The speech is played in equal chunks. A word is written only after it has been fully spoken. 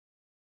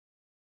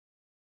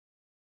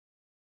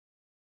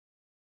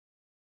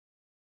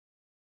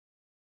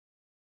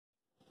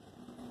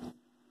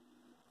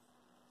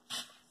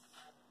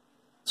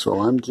So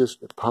I'm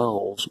just at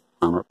Powell's.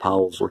 I'm at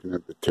Powell's looking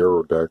at the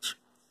tarot decks.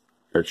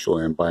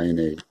 Actually, I'm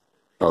buying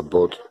a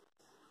book.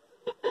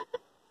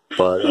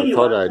 But I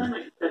thought I'd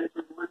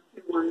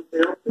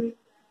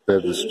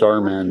have the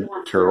Starman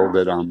Tarot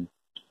that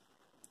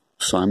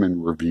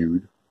Simon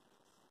reviewed.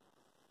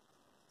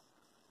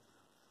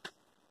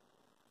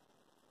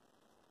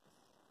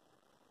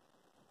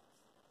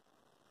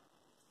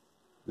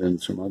 Then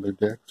some other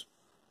decks.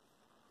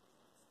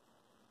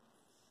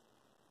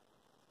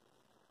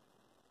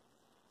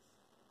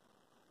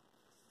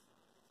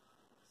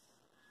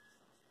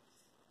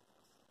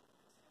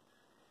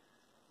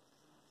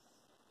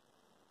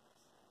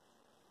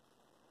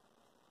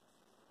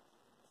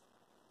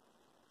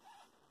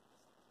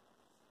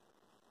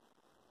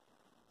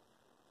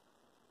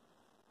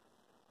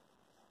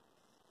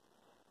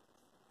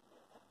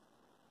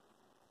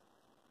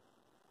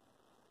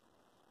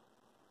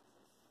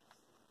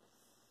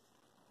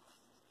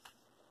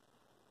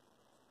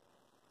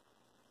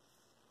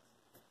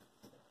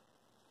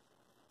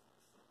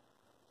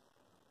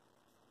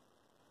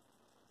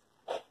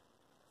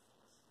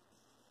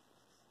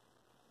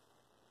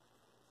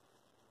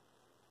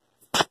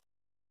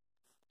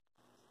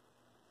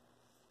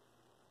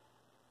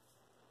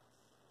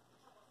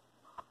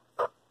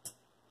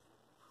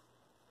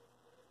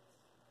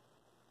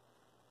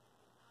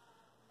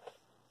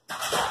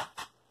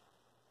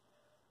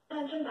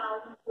 Attention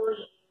Powell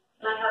employees.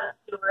 Can I have a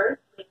steward?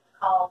 Please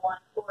call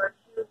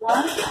 1421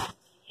 at your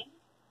convenience.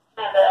 Can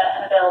I have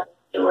an available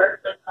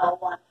steward? Please call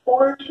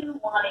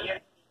 1421 at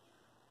your convenience.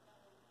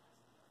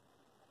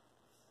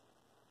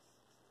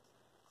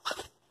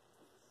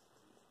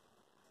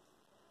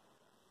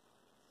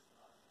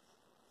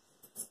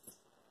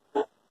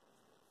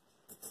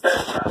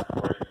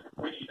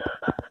 We need a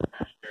backup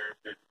cashier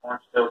to the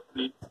orange toast,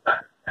 please.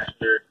 Backup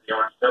cashier to the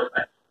orange toast.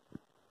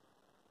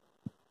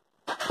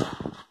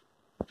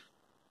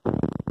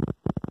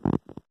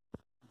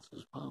 This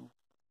is Powell.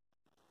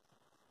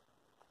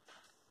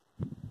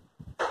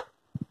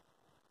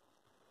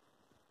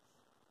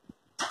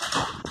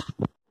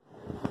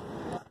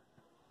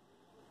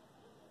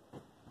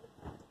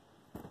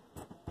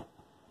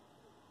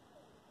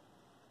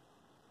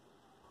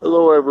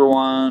 Hello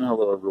everyone.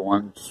 Hello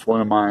everyone. Just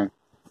one of my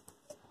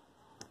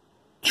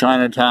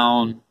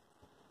Chinatown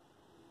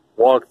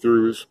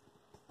walkthroughs.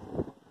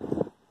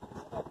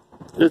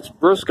 It's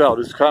brisk out.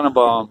 It's kind of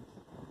a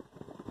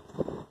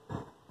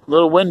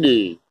little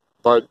windy,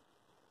 but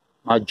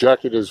my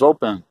jacket is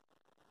open.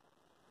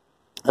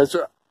 I've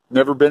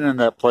never been in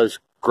that place.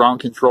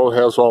 Ground control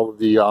has all of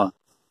the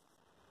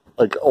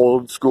like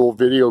old school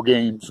video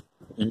games,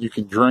 and you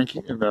can drink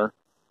in there.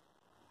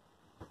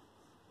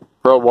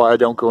 Probably why I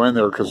don't go in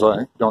there, because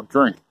I don't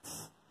drink.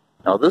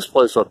 Now this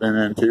place I've been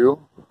into,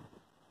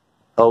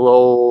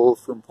 hello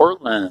from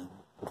Portland.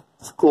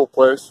 It's a cool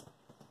place.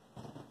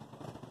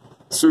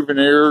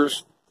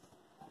 Souvenirs,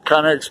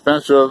 kind of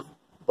expensive,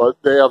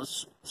 but they have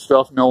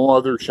stuff no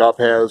other shop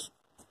has.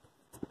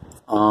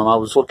 I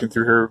was looking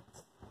through here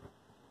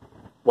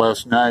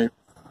last night.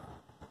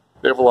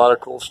 They have a lot of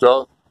cool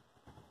stuff.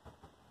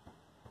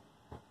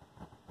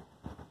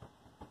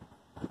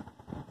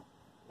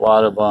 A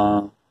lot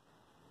of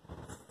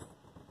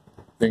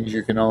things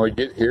you can only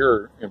get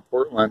here in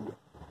Portland.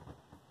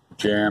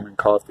 Jam and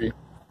coffee.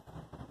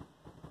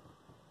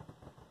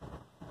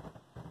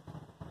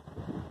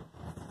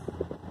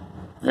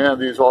 Yeah,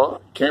 these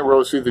all can't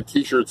really see the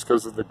t-shirts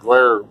because of the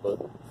glare, but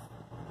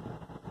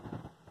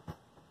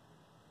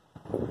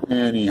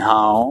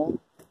anyhow,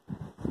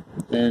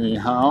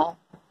 this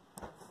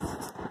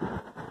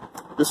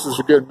is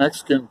a good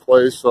Mexican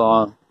place.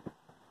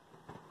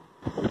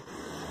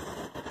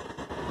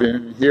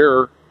 Been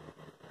here,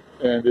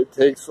 and it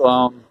takes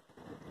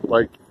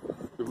like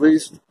at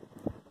least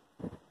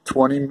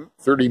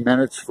 20-30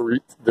 minutes for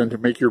them to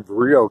make your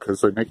burrito,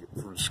 because they make it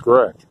from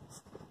scratch.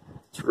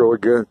 It's really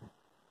good.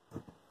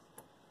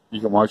 You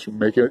can watch them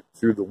make it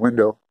through the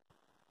window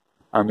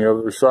on the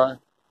other side.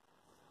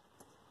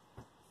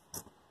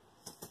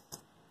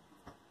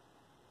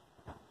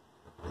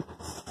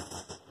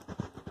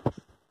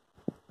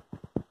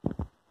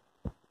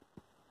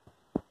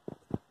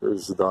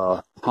 There's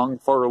the hung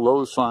for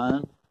low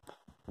sign.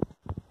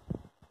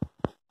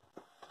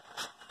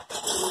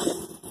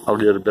 I'll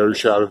get a better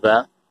shot of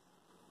that.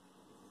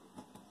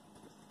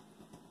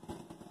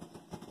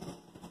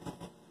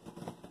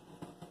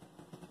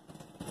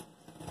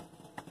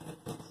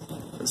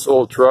 This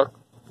old truck.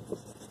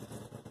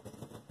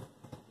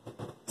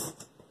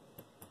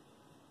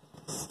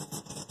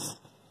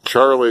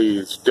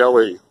 Charlie's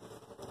Deli.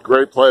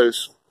 Great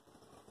place.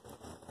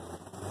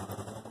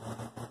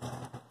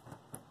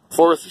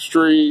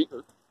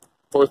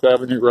 4th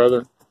Avenue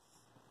rather.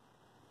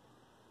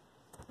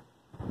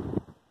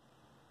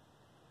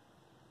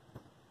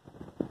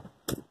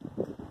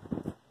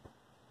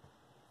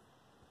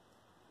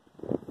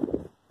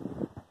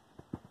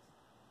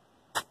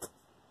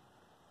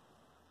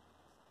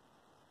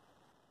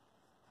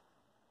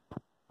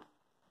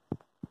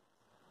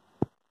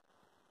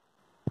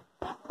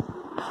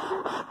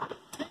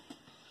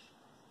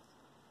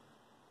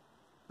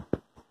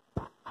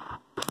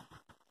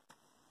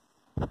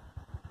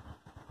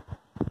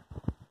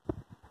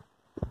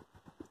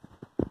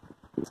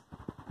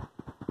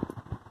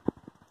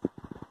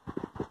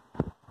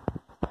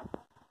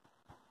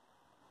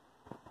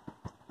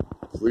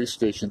 police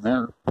station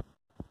there.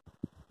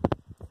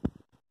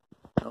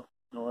 No,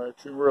 no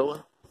action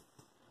really.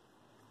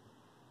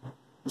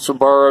 It's a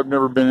bar, I've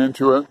never been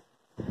into it.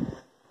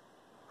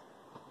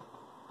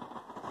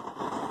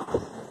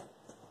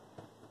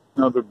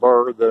 Another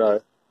bar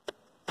that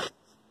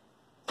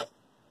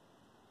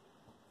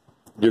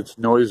gets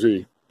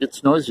noisy.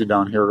 It's noisy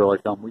down here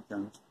like on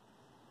weekends.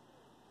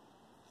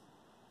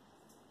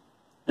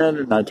 And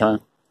at nighttime.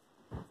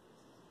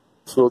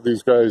 So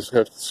these guys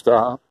have to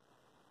stop.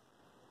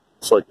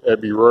 It's like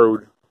Abbey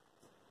Road.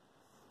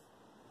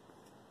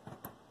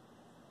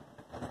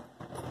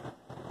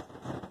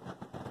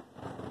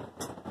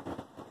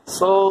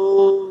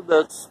 So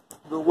that's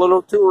the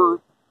little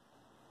tour.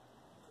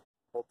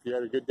 Hope you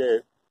had a good day.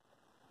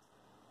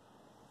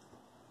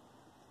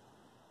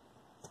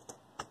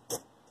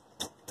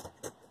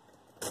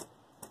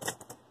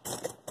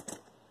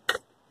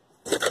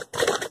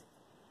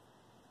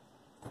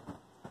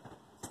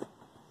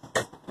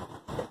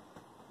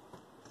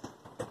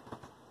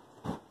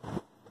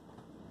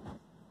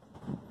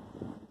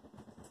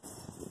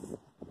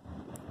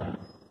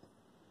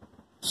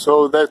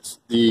 So that's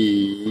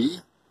the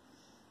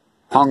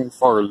Hung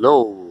Far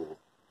Low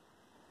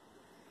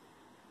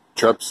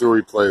chop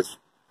suey place.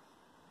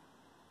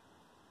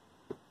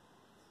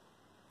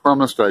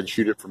 Promised I'd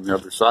shoot it from the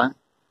other side.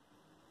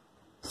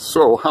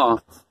 So,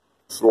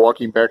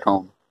 walking back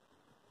home,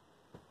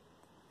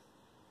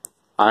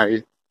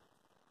 I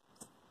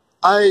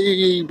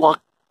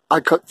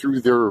cut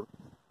through there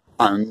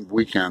on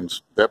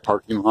weekends. That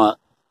parking lot.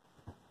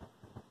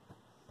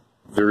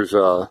 There's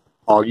a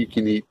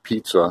all-you-can-eat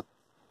pizza.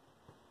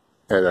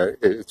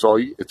 It's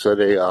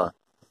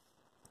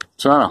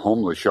not a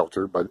homeless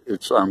shelter, but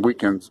it's on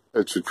weekends.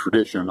 It's a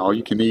tradition. All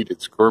you can eat.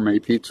 It's gourmet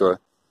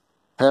pizza.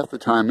 Half the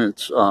time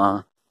it's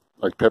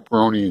like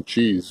pepperoni and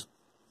cheese,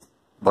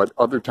 but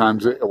other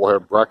times it will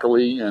have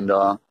broccoli and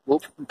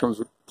whoop, here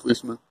comes a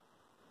policeman.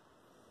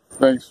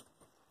 Thanks.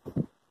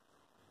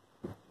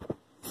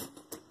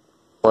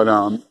 But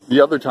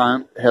the other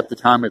time, half the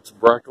time it's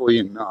broccoli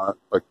and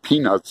like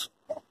peanuts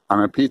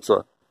on a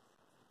pizza,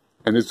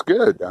 and it's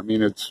good. I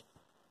mean, it's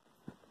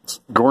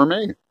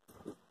gourmet.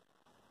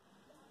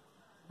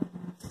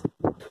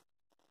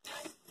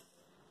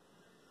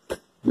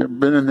 Never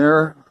been in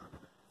there.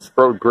 It's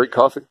probably great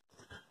coffee.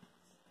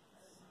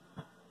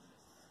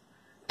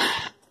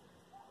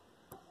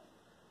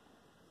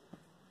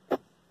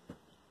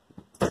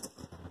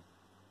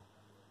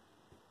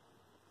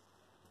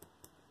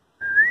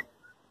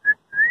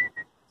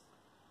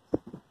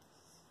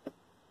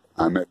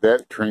 I'm at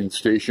that train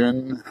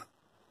station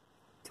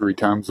 3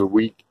 times a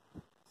week.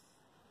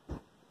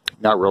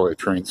 Not really a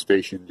train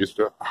station, just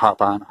a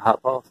hop on, hop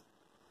off.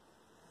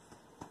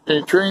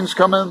 Any trains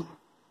coming?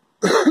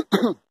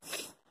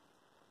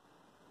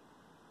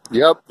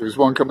 Yep, there's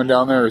one coming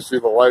down there. See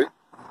the light?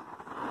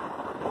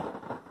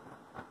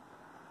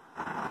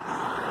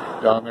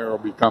 Down there will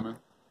be coming.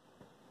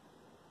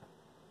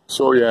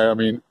 So yeah, I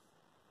mean,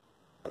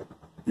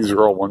 these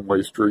are all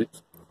one-way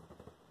streets.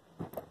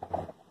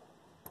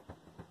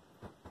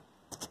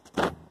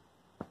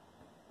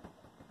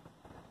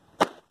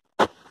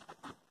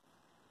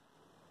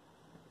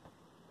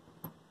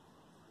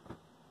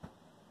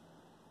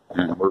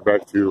 And we're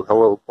back to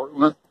Hello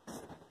Portland.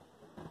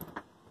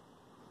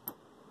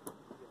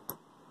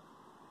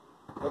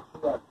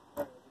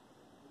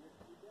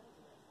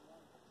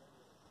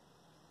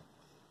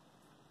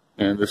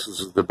 And this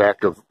is the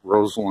back of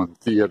Roseland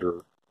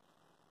Theater.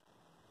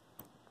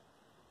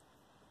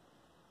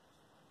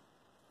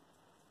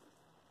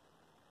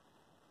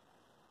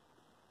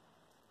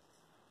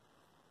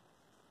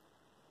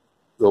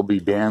 There'll be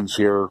bands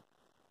here,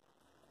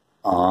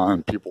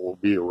 and people will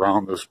be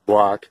around this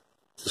block,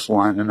 just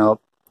lining up.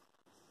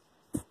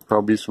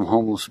 Probably some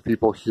homeless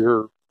people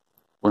here.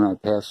 When I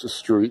pass the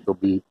street, they'll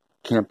be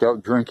camped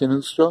out drinking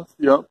and stuff.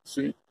 Yep,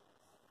 see?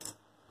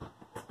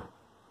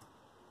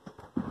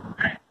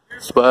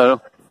 Spot 'em.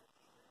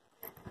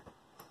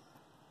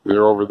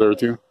 They're over there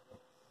too.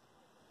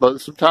 But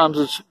sometimes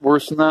it's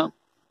worse than that.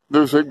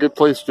 There's a good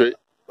place to,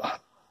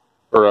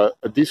 or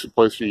a decent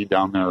place to eat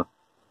down there.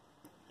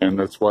 And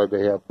that's why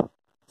they have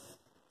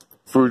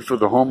food for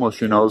the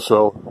homeless, you know,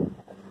 so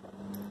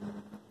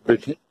they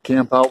can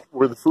camp out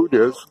where the food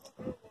is.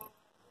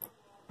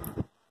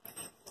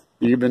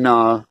 Even,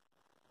 I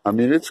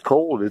mean, it's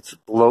cold. It's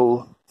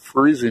below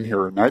freezing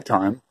here at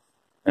nighttime.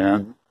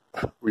 And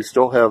we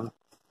still have a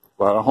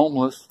lot of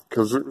homeless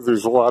because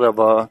there's a lot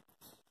of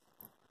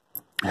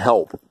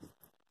help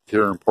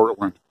here in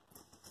Portland.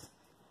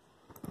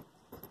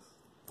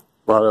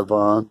 A lot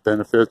of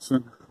benefits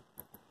and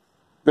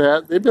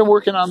that. They've been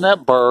working on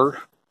that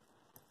bar.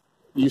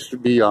 It used to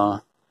be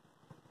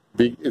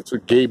it's a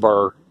gay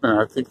bar, and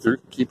I think they're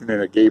keeping it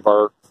a gay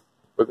bar.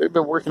 But they've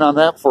been working on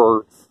that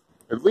for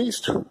at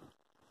least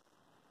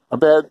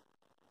about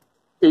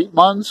 8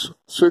 months,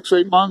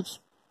 6-8 months.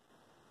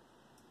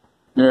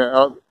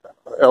 Yeah,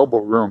 elbow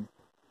room.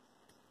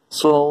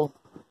 So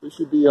we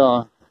should be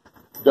done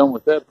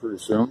with that pretty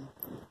soon.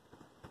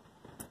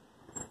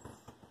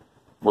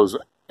 Was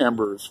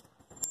Amber's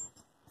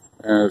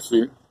And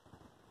see,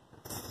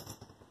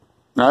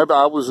 now,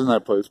 I was in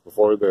that place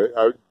before.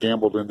 I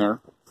gambled in there.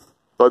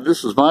 But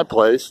this is my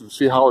place, and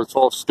see how it's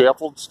all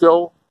scaffolded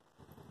still?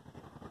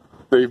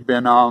 They've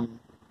been,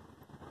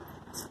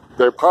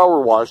 they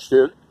power washed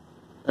it,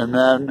 and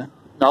then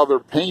now they're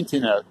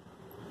painting it.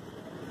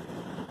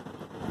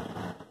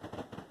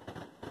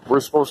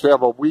 We're supposed to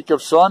have a week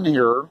of sun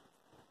here.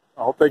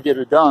 I hope they get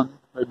it done.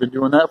 They've been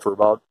doing that for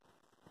about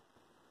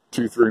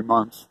 2-3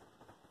 months.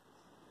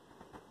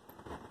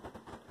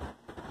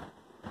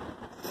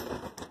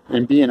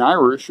 And being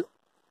Irish,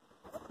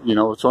 you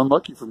know, it's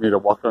unlucky for me to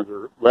walk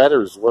under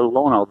ladders, let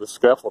alone all the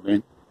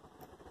scaffolding.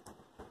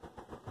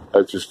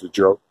 That's just a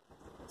joke.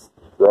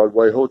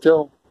 Broadway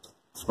Hotel.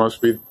 This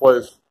must be the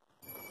place.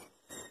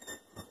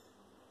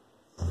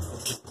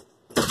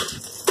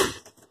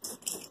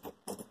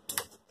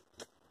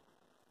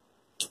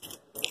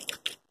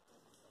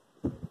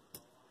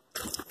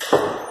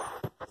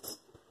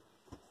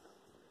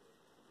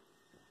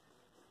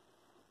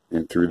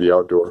 And through the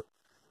outdoor.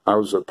 I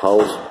was at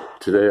Powell's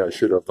today. I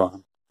should have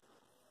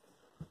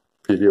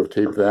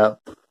videotaped that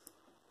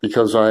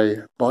because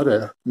I bought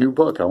a new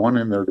book. I went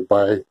in there to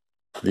buy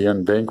The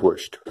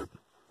Unvanquished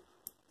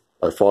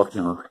by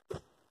Faulkner.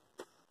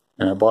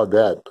 And I bought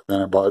that. But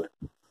then I bought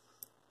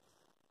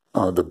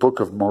the Book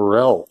of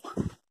Morel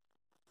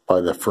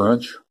by the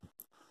French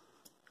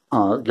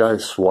guy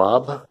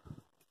Schwob.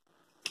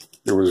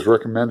 It was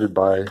recommended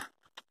by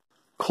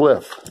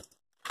Cliff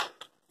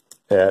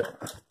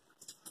at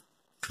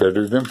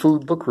Better Than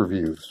Food Book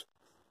Reviews.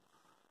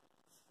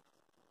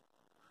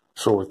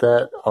 So with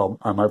that,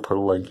 I might put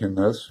a link in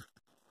this.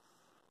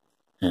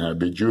 And I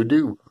bid you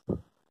adieu.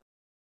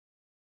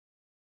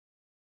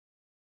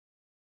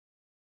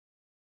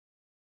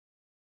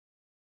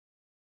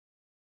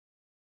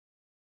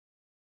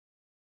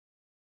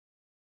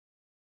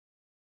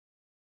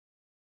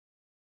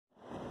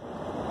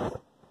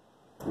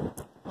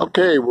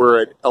 Okay,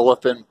 we're at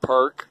Elephant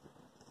Park.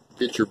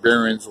 Get your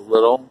bearings a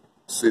little.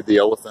 See the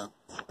elephant.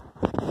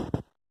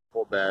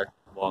 Pull back.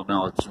 Well,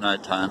 no, it's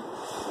nighttime.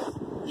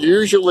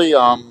 Usually,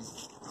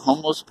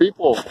 homeless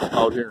people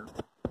out here.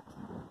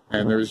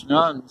 And there's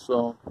none,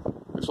 so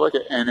it's like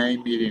an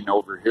NA meeting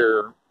over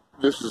here.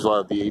 This is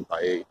the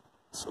 8x8,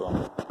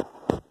 so.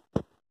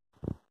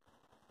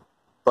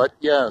 But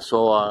yeah,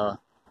 so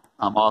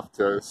I'm off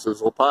to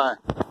Sizzle Pie.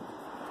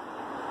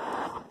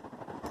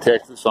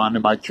 Take this on to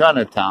my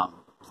Chinatown.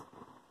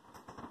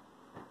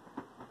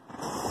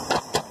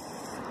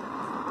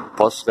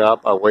 Bus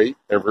stop, I wait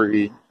for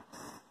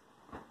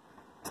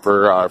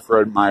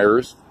Fred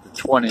Meyer's, the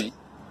 20.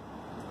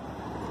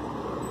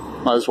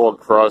 Might as well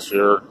cross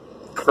here.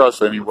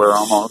 Cross anywhere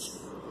almost.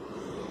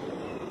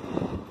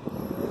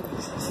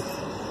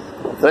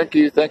 Thank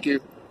you, thank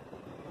you.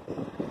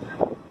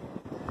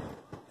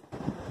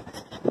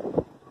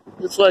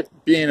 It's like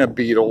being a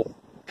Beatle,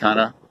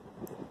 kind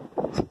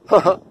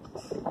of.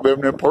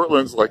 Living in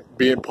Portland's like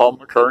being Paul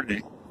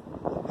McCartney.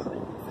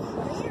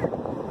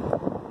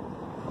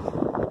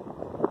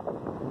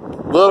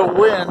 Little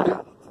wind,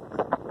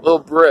 little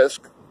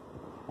brisk.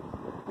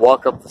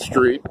 Walk up the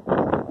street.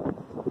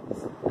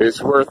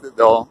 It's worth it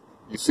though.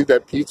 You see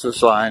that pizza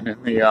sign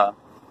in the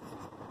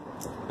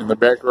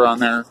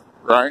background there,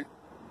 right?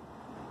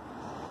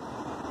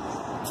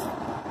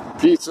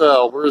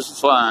 Pizza, where's the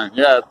sign?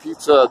 Yeah,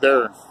 pizza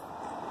there.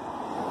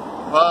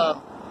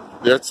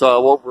 That's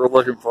what we're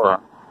looking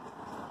for.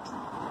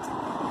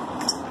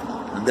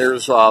 And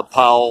there's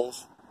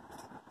Powell's.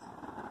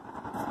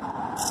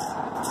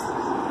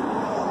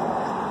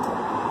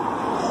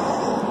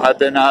 I've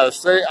been I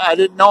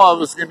didn't know I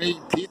was going to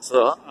eat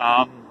pizza.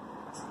 I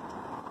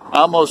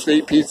almost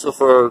ate pizza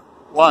for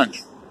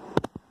lunch.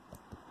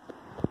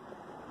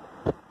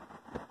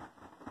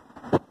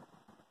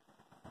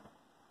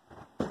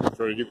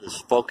 Try to get this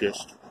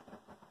focused.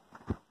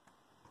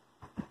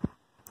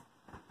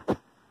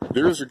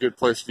 There's a good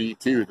place to eat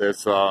too.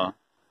 That's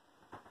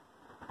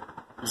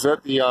is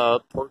that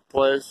the pork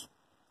place?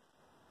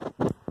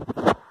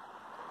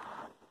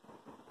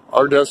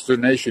 Our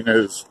destination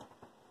is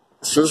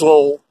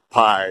Sizzle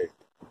Pie.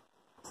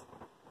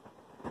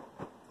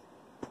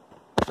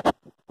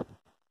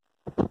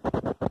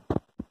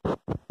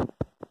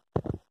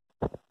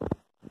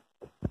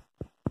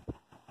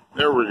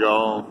 There we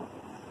go.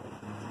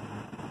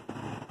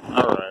 All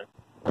right.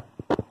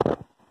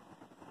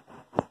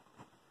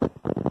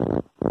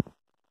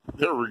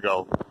 There we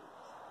go.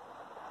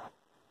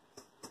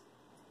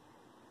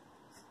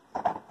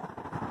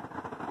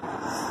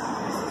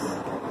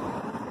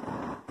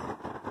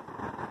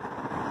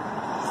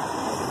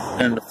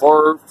 And the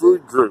 4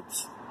 food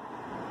groups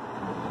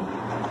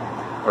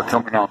are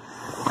coming up.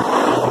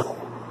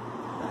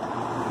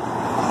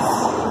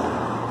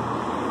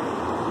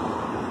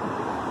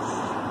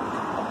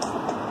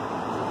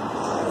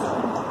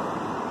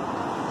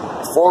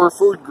 Four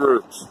food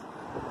groups.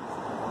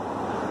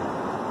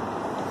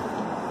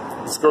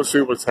 Let's go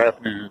see what's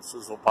happening in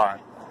Sizzle Pie.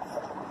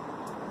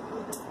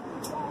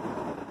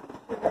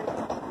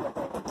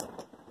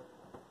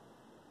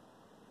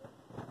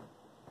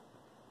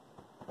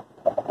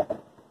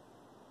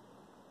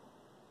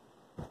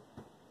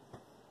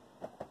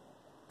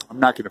 I'm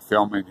not going to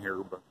film in here,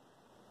 but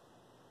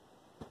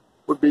it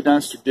would be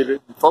nice to get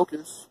it in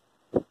focus.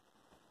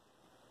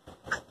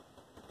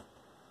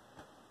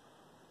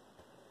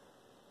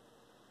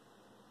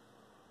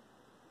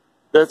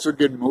 That's a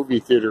good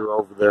movie theater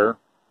over there.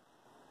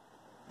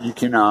 You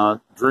can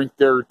drink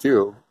there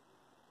too.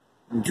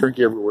 You can drink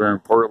everywhere in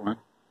Portland.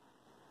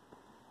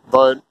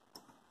 But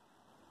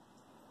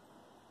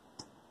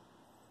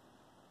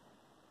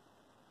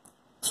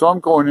so I'm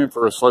going in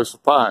for a slice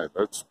of pie.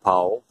 That's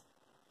Powell.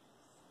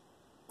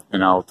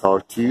 And I'll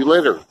talk to you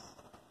later.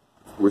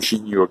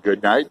 Wishing you a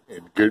good night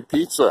and good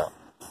pizza.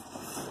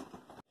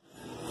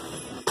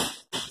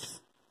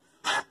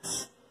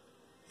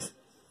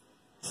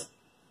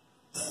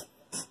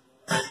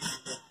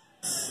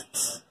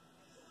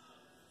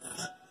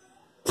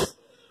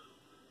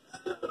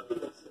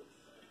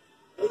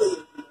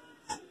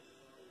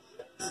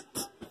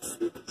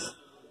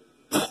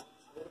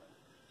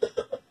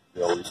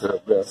 You always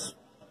have this.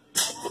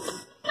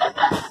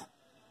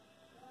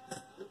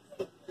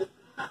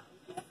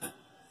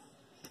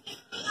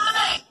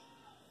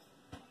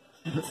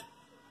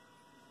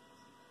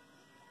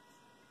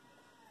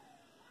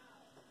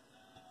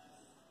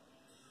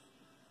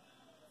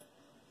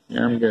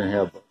 Yeah, I'm going to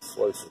have a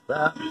slice of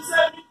that.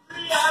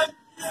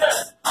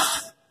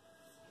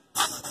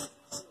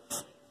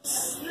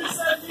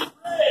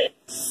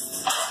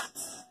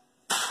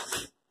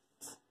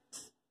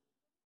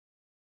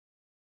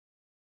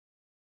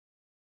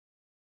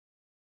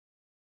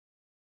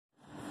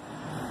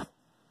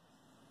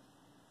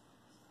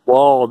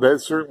 Wow, that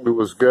certainly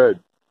was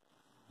good.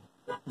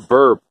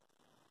 Burp.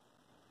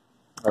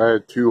 I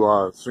had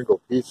two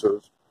single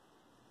pizzas.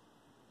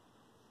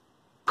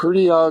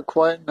 Pretty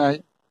quiet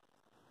night.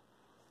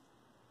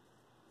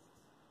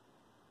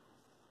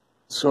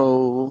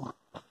 So,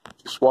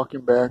 just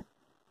walking back.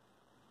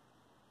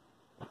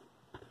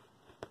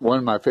 One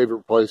of my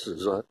favorite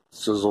places,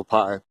 Sizzle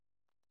Pie.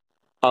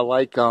 I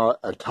like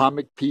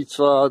Atomic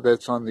Pizza,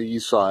 that's on the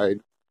east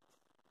side.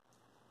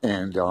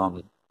 And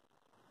about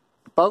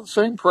the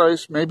same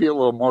price, maybe a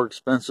little more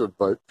expensive,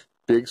 but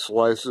big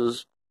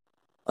slices.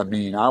 I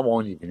mean, I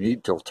won't even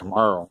eat till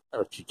tomorrow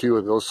after two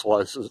of those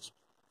slices.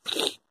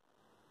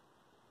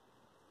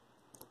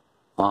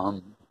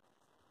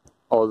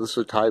 Oh, this is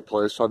a Thai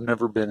place. I've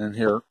never been in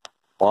here.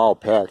 Wow,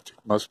 packed.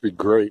 Must be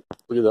great.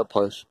 Look at that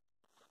place.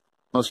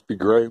 Must be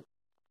great.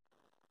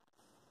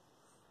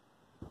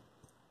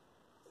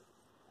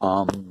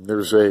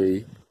 There's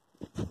a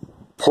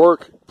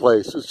pork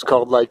place. It's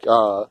called like,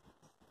 not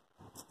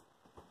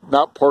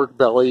pork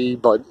belly,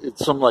 but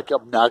it's some like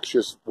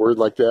obnoxious word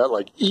like that,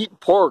 like eat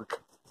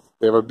pork.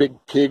 They have a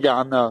big pig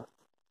on the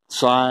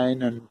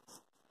sign, and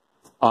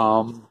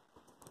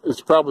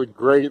it's probably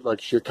great,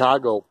 like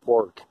Chicago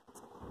pork.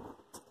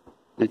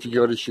 If you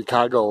go to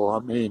Chicago, I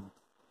mean,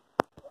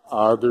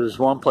 there's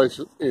one place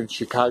in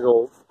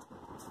Chicago,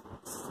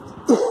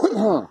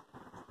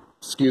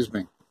 excuse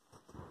me,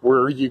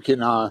 where you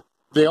can,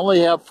 they only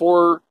have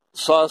 4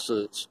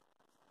 sauces.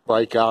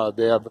 Like,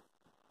 they have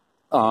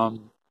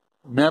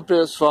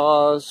Memphis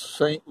sauce,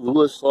 St.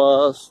 Louis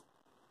sauce,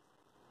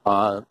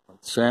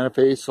 Santa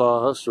Fe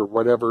sauce, or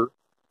whatever.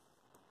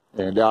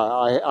 And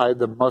I had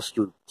the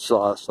mustard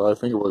sauce. I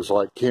think it was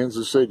like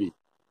Kansas City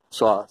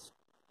sauce.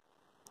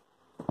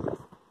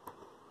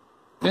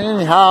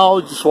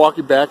 Anyhow, just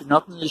walking back.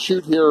 Nothing to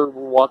shoot here.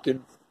 We're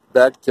walking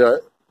back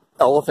to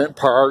Elephant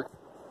Park.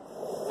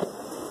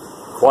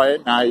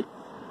 Quiet night.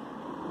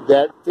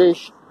 That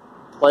fish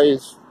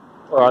place,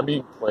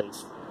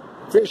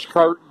 fish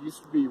cart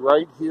used to be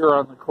right here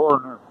on the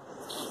corner.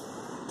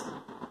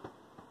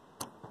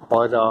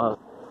 But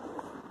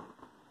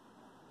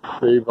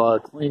they've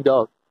cleaned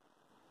up.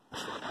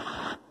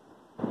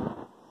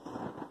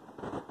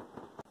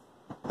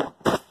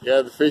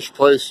 Yeah, the fish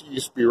place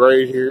used to be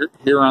right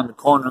here on the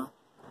corner.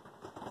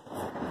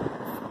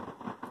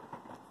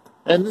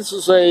 And this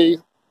is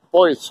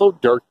boy, it's so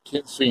dark,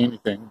 can't see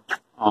anything.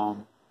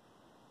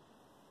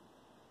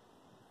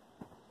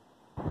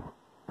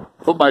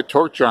 Put my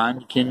torch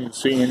on, you can't even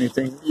see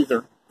anything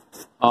either.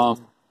 Boy,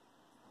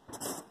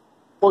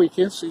 you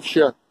can't see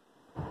shit.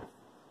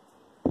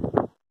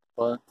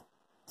 But,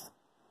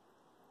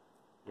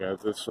 yeah,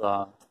 this,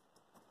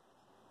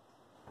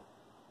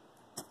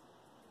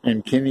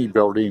 in Kinney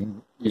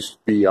building used to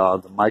be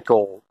the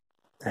Michael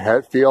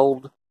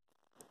Hatfield,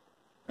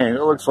 and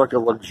it looks like a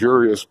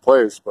luxurious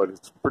place, but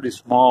it's pretty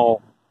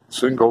small,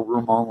 single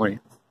room only.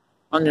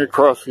 I'm gonna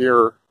cross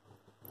here.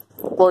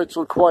 Boy, it's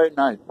a quiet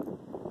night.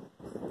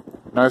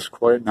 Nice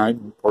quiet night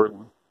in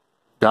Portland,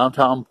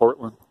 downtown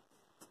Portland.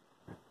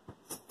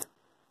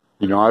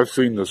 You know, I've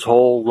seen this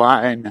whole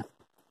line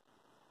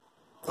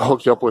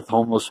hooked up with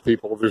homeless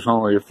people. There's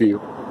only a few.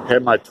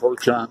 Had my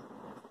torch on.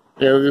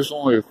 Yeah, there's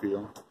only a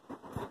few.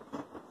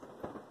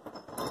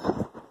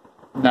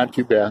 Not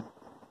too bad.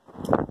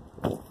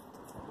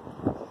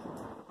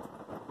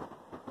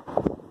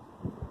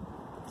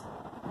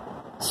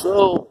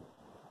 So,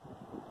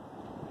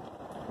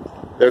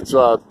 that's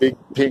Big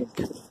Pink.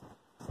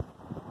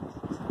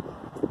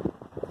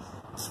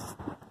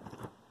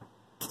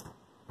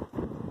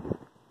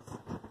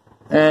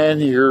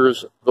 And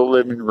here's the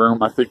living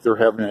room. I think they're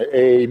having an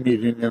AA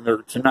meeting in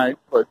there tonight.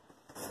 But,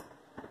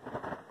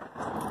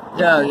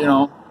 yeah, you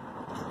know,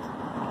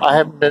 I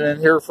haven't been in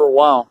here for a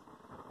while.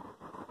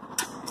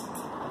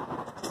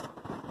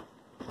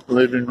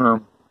 Living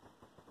room.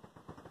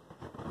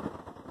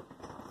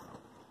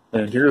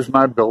 And here's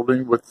my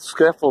building with the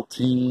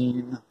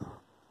scaffolding.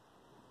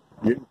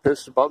 Getting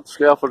pissed about the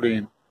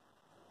scaffolding.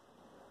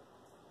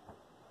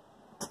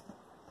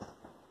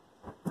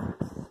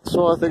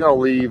 So I think I'll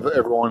leave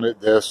everyone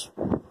at this.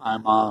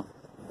 I'm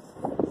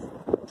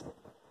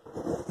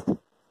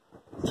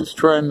just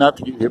trying not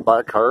to get hit by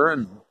a car,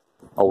 and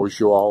I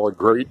wish you all a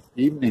great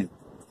evening.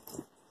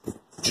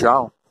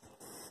 Ciao.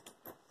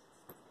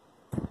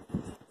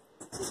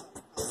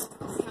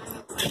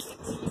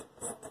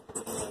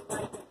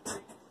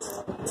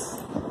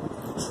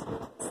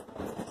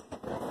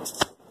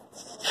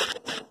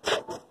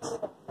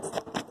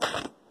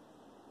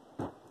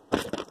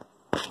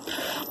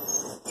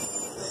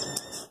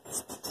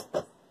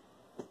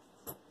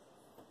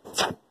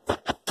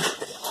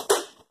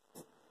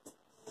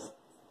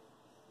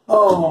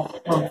 Oh,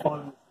 I'm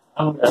fine.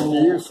 After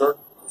you, sir.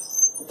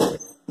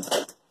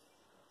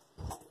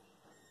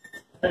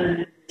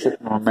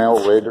 Check my mail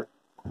later.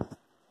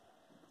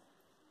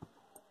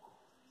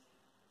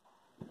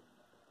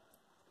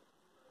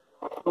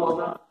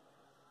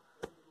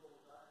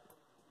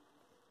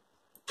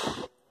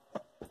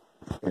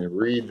 And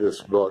read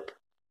this book.